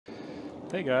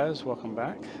Hey guys, welcome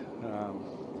back.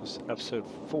 This is episode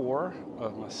 4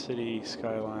 of my City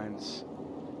Skylines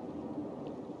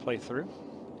playthrough.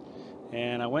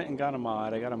 And I went and got a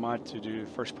mod. I got a mod to do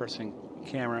first person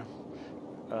camera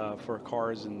for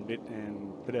cars and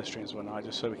pedestrians and whatnot,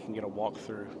 just so we can get a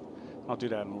walkthrough. I'll do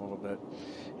that in a little bit.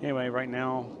 Anyway, right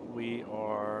now we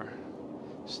are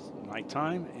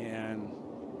nighttime and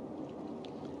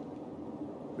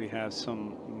we have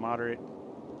some moderate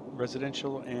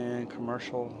residential and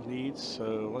commercial needs,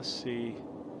 so let's see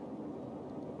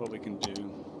what we can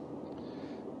do.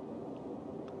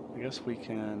 I guess we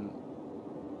can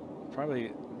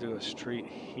probably do a street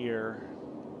here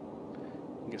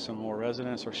and get some more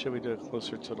residents, or should we do it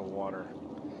closer to the water?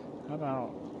 How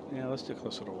about, yeah, let's do it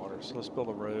closer to the water. So let's build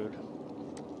a road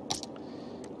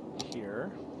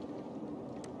here.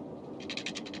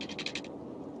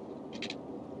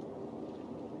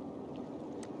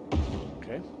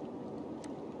 Okay.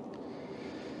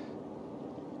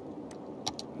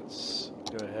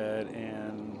 Go ahead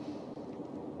and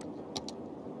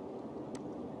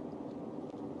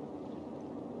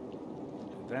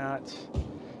do that.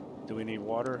 Do we need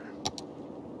water?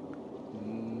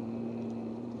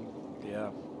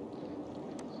 Yeah.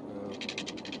 So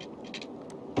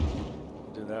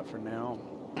do that for now.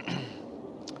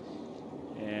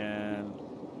 And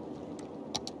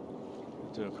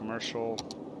do a commercial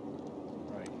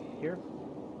right here.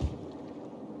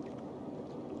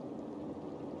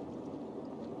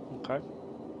 Okay.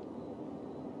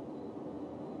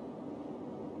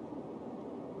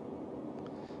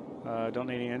 Don't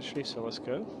need any industry, so let's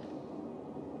go.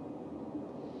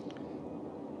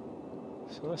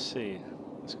 So let's see.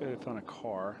 Let's go find a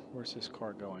car. Where's this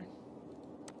car going?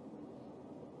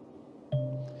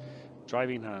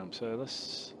 Driving home. So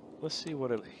let's see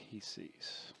what he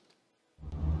sees.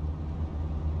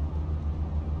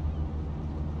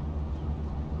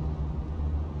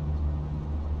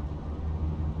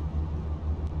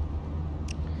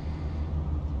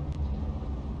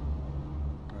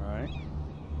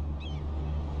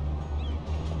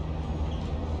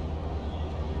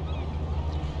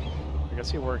 I guess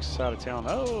he works out of town.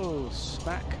 Oh,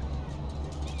 smack.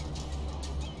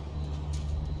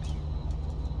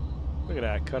 Look at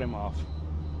that, cut him off.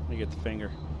 Let me get the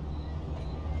finger.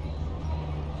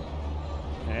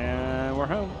 And we're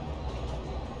home.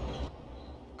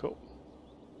 Cool.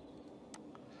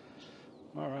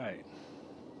 All right.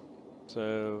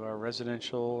 So our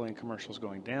residential and commercial is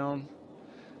going down.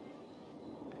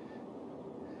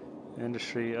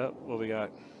 Industry up. What we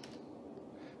got?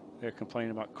 They're complaining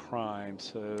about crime,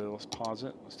 so let's pause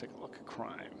it. Let's take a look at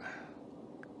crime.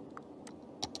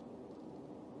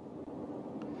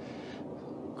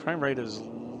 Crime rate is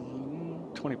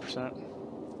 20%.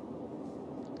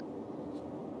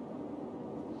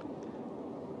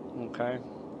 Okay.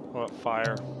 What about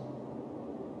fire?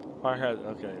 Fire has,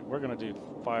 okay, we're gonna do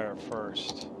fire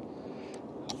first.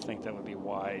 I think that would be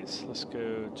wise. Let's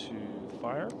go to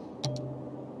fire.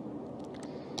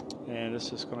 And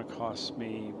this is gonna cost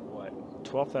me, what,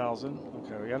 12,000?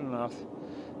 Okay, we got enough.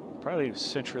 Probably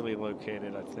centrally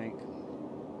located, I think.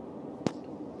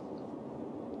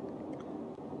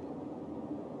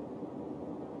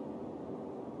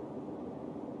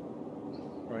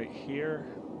 Right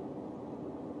here.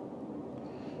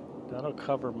 That'll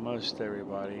cover most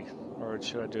everybody. Or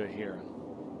should I do it here?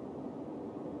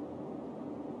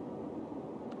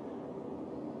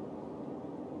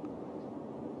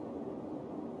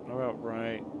 How about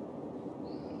right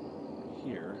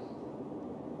here?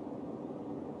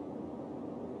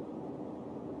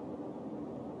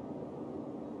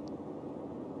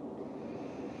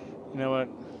 You know what?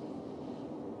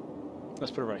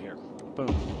 Let's put it right here.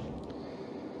 Boom.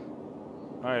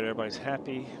 All right, everybody's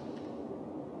happy.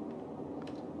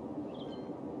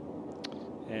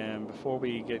 And before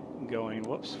we get going,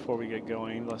 let's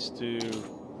do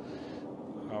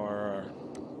our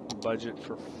budget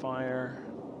for fire.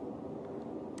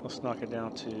 Let's knock it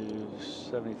down to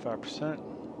 75%.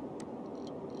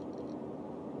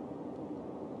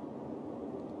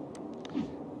 All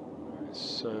right,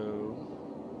 so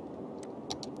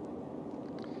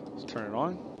let's turn it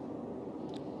on.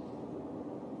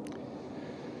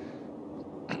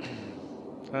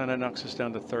 And that knocks us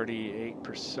down to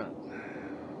 38%.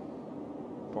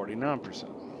 49%.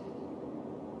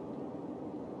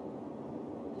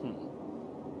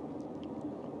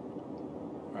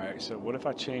 Alright, so what if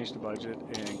I change the budget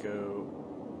and go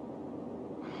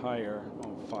higher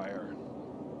on fire?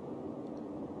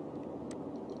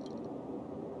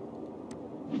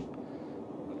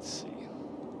 Let's see.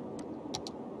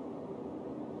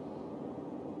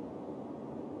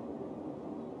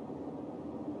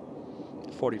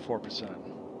 44%.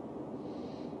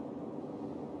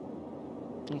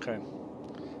 Okay,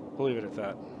 we'll leave it at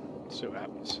that. See what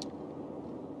happens.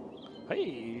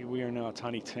 Hey, we are now a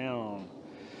tiny town.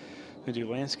 We do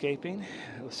landscaping.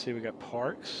 Let's see, we got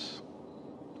parks.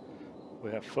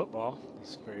 We have football.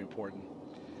 That's very important.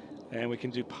 And we can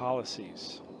do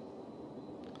policies.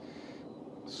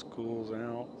 Schools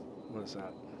out. What is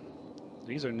that?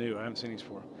 These are new. I haven't seen these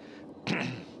before.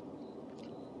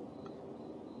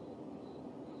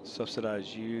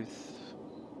 Subsidized youth.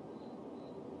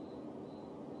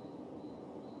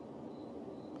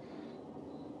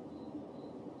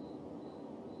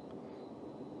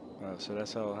 So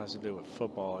that's how it has to do with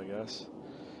football, I guess.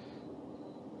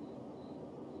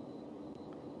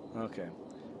 Okay.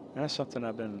 That's something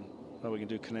I've been, we can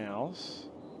do canals.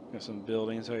 Got some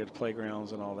buildings, we got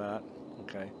playgrounds and all that.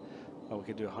 Okay. We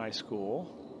could do a high school.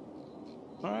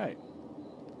 All right.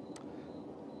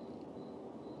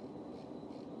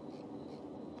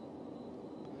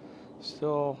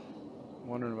 Still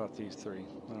wondering about these three.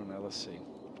 I don't know. Let's see.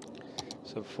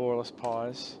 So before, let's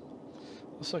pause.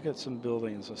 Let's look at some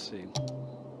buildings. Let's see.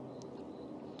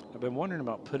 I've been wondering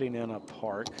about putting in a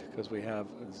park because we have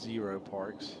 0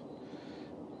 parks.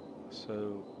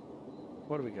 So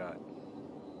what do we got?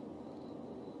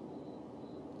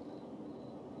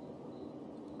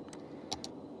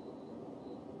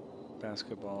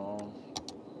 Basketball,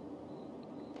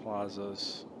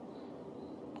 plazas,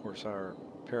 of course our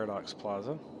Paradox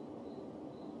Plaza.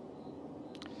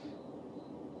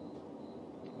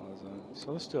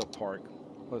 So let's do a park.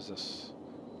 What is this?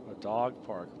 A dog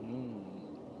park.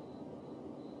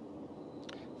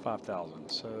 5,000.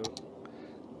 So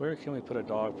where can we put a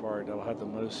dog park that'll have the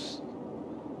most?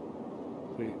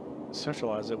 If we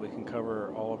centralize it, we can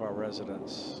cover all of our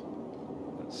residents.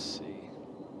 Let's see.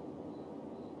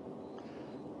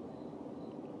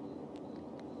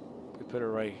 Put it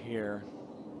right here,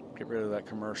 get rid of that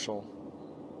commercial,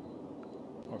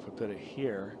 or if we put it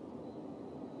here,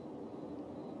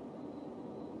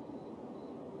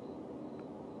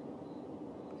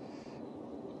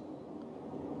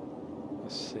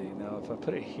 let's see, now if I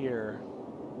put it here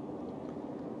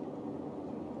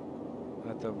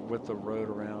with the road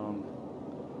around,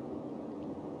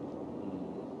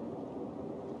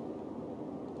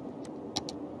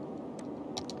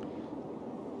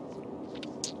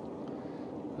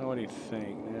 what do you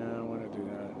think? Yeah, I want to do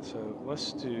that. So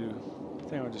let's do, I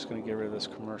think I'm just going to get rid of this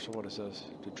commercial. What is this?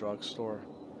 The drugstore.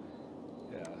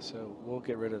 Yeah, so we'll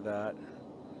get rid of that.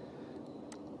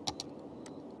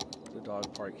 The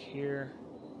dog park here.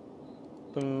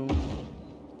 Boom.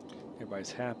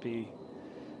 Everybody's happy.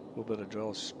 We'll build a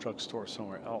drugstore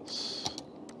somewhere else.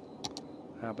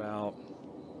 How about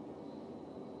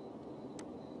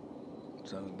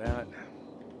zone that?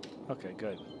 Okay,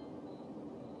 good.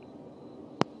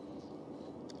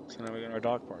 So now we got our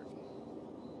dog park.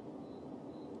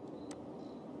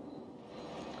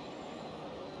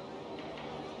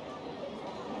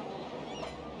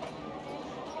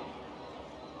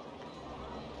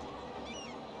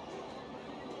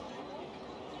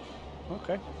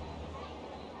 Okay.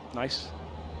 Nice.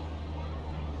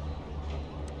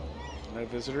 No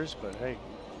visitors, but hey,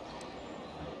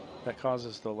 that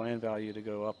causes the land value to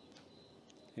go up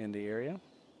in the area.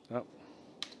 Oh.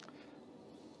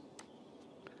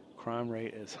 Crime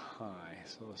rate is high,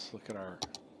 so let's look at our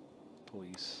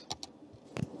police.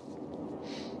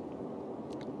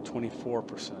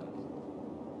 24%.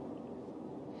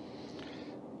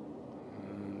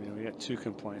 Yeah, we got 2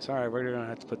 complaints. All right, we're gonna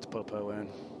have to put the Popo in.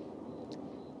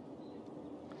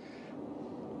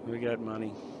 We got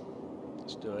money.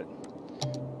 Let's do it.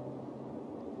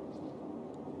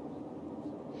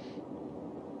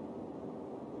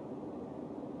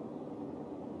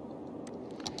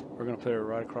 We're going to put it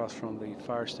right across from the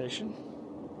fire station.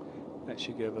 That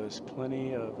should give us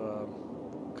plenty of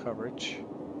coverage.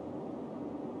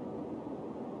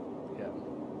 Yeah.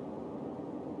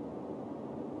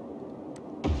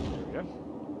 There we go.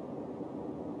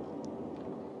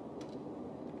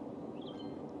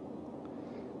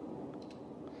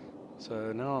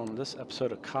 So now on this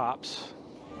episode of Cops,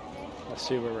 let's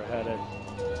see where we're headed.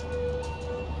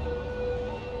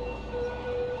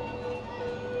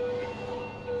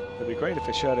 It'd be great if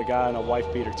it showed a guy in a wife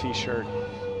beater t-shirt.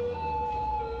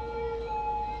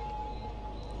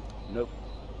 Nope.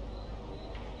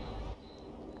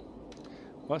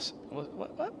 What?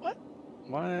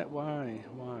 Why?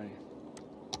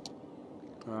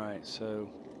 All right, so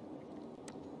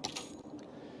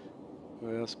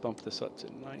well, let's bump this up to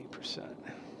 90%.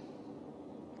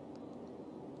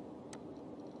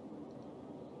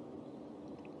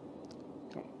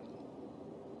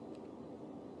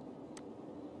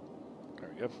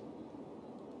 we go.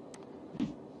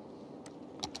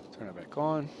 Turn it back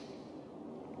on.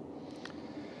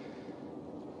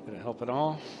 Did it help at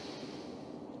all?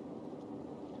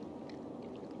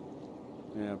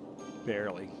 Yeah,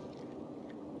 barely.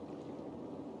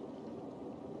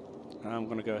 I'm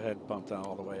going to go ahead and bump that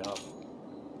all the way up.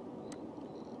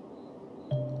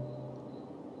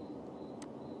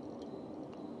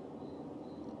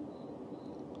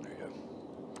 There you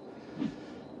go.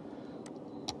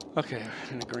 Okay,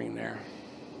 in the green there.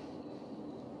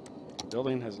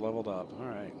 Building has leveled up. All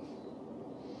right.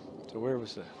 So where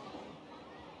was the...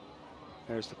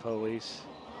 There's the police.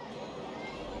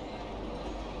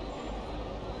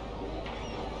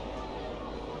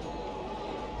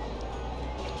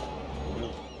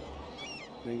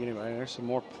 Didn't get anybody. There's some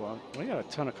more plug. We got a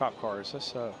ton of cop cars.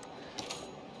 Let's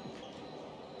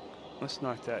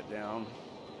knock that down.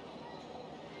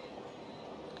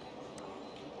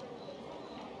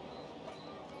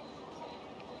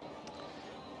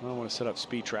 I don't want to set up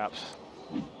speed traps.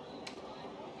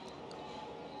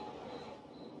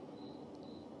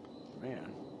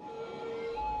 Man.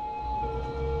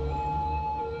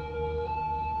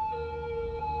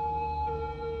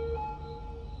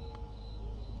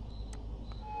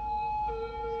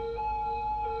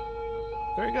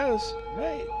 There he goes.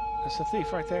 Hey, that's the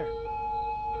thief right there.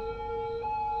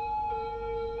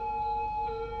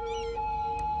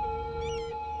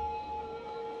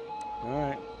 All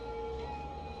right.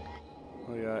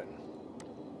 What do we got?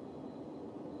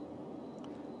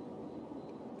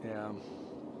 Yeah.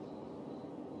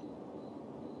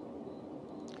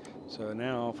 So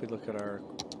now if we look at our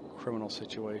criminal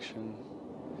situation,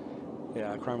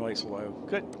 yeah, crime rate's low.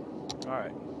 Good. All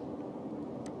right.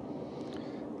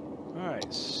 All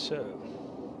right, so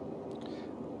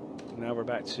now we're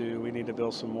back to we need to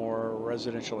build some more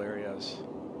residential areas.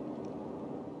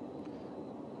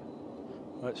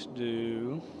 Let's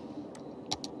do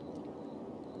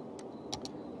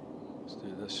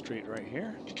this street right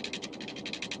here.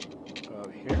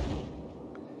 Over here.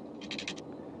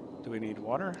 Do we need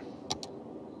water?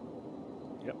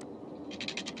 Yep.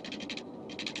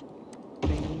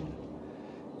 Ding.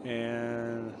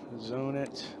 And zone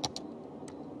it.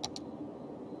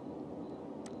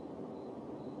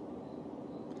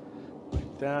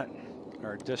 Like that.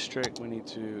 Our district, we need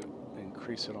to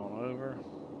increase it on over.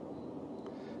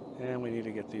 And we need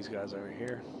to get these guys over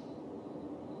here.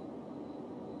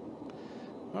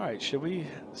 All right, should we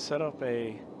set up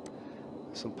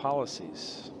some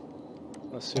policies?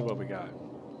 Let's see what we got.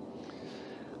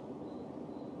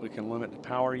 We can limit the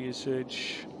power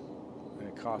usage.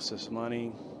 It costs us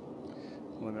money.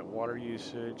 Limit water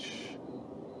usage.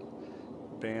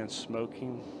 Ban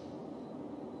smoking.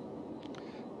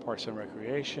 Parks and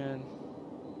recreation.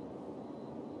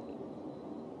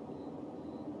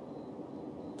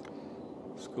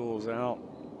 School's out.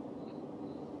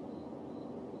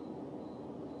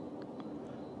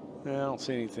 I don't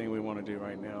see anything we want to do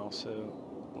right now, so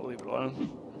we'll leave it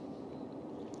alone.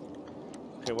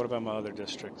 Okay, what about my other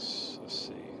districts? Let's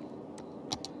see.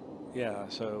 Yeah,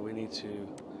 so we need to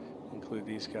include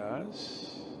these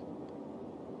guys.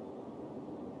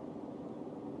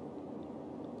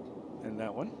 And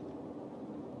that one.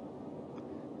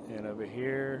 And over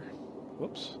here,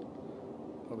 whoops.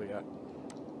 What do we got?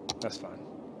 That's fine.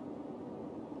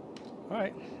 All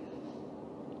right.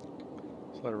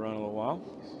 Let's let it run a little while.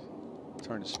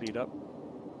 Turn the speed up.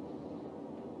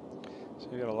 So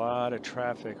we got a lot of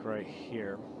traffic right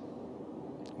here.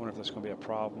 I wonder if that's going to be a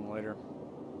problem later.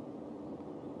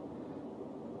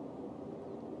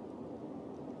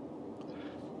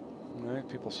 All right,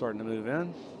 people starting to move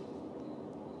in.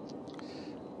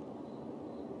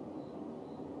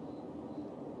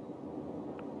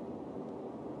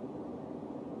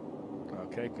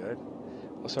 Okay, good.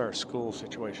 What's our school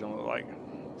situation look like?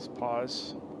 Let's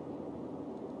pause.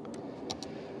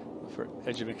 For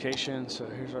education, so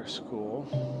here's our school.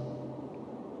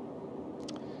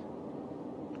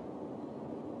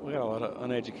 We got a lot of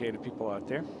uneducated people out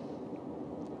there.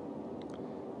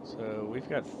 So we've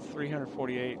got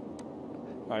 348.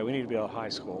 All right, we need to be at a high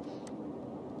school.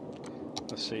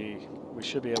 Let's see, we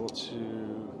should be able to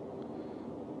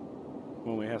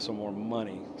when we have some more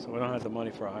money. So we don't have the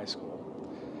money for a high school.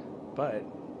 But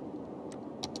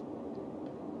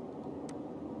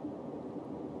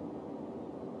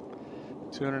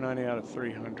 $290 out of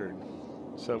 300.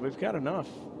 So we've got enough,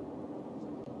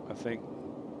 I think.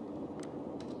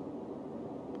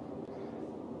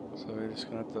 So we're just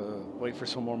gonna have to wait for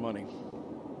some more money.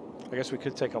 I guess we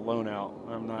could take a loan out.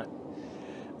 I'm not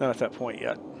at that point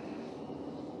yet.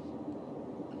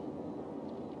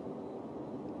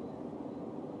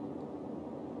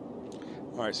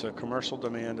 All right, so commercial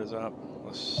demand is up.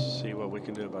 Let's see what we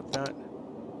can do about that.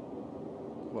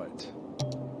 What?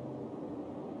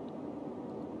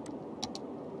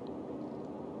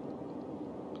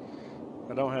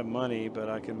 I don't have money, but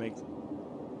I can make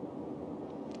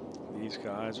these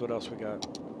guys. What else we got?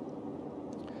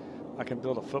 I can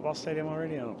build a football stadium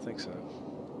already? I don't think so.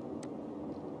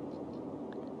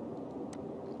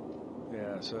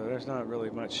 Yeah, so there's not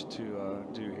really much to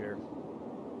do here.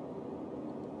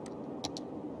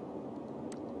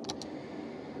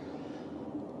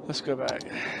 Let's go back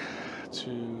to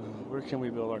where can we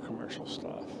build our commercial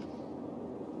stuff?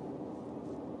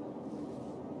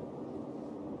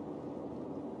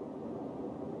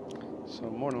 So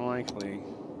more than likely,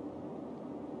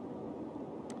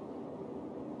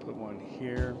 put one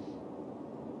here.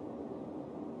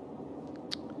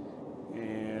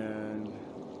 And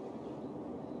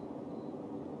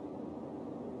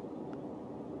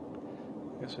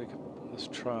I guess we could, let's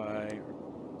try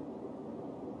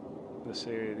this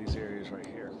area, these areas right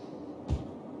here.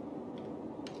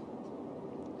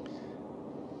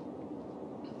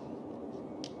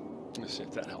 Let's see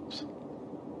if that helps.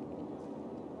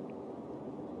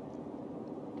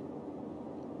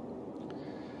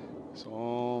 It's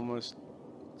almost,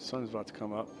 the sun's about to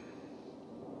come up.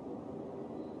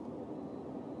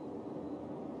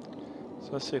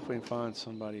 So let's see if we can find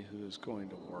somebody who is going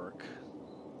to work.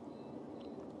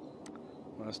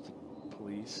 Well, that's the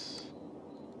police.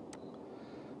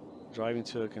 Driving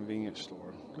to a convenience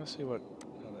store. Let's see how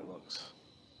that looks.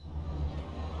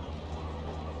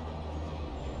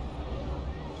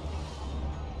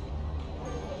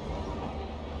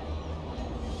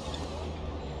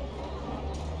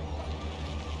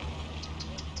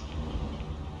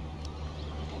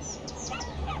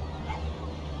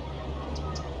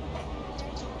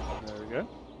 There we go.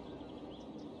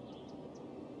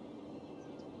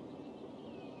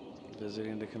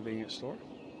 Visiting the convenience store.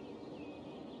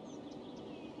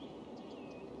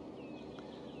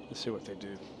 Let's see what they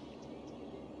do.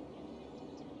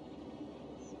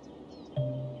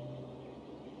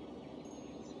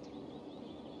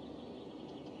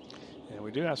 And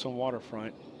we do have some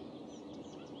waterfront.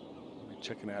 We'll be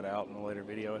checking that out in a later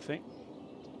video, I think.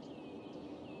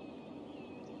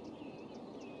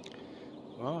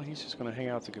 Well, he's just going to hang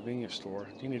out at the convenience store.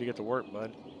 You need to get to work,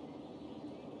 bud.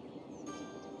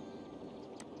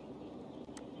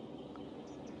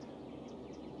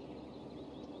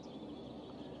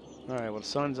 All right, well, the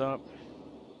sun's up.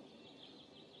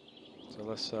 So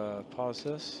let's pause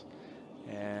this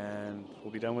and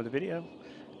we'll be done with the video.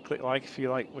 Click like if you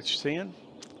like what you're seeing.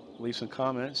 Leave some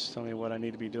comments. Tell me what I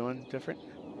need to be doing different.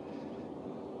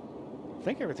 I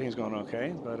think everything's going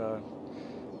okay, but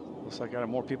looks like I got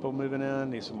more people moving in.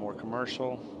 Need some more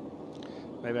commercial.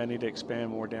 Maybe I need to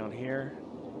expand more down here.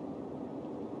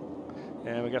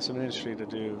 And we got some industry to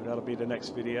do. That'll be the next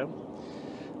video.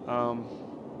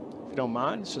 If you don't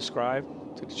mind, subscribe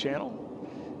to the channel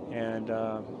and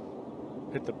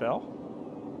hit the bell.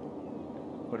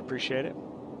 Would appreciate it.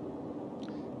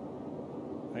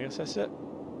 I guess that's it.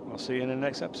 I'll see you in the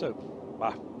next episode.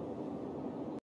 Bye.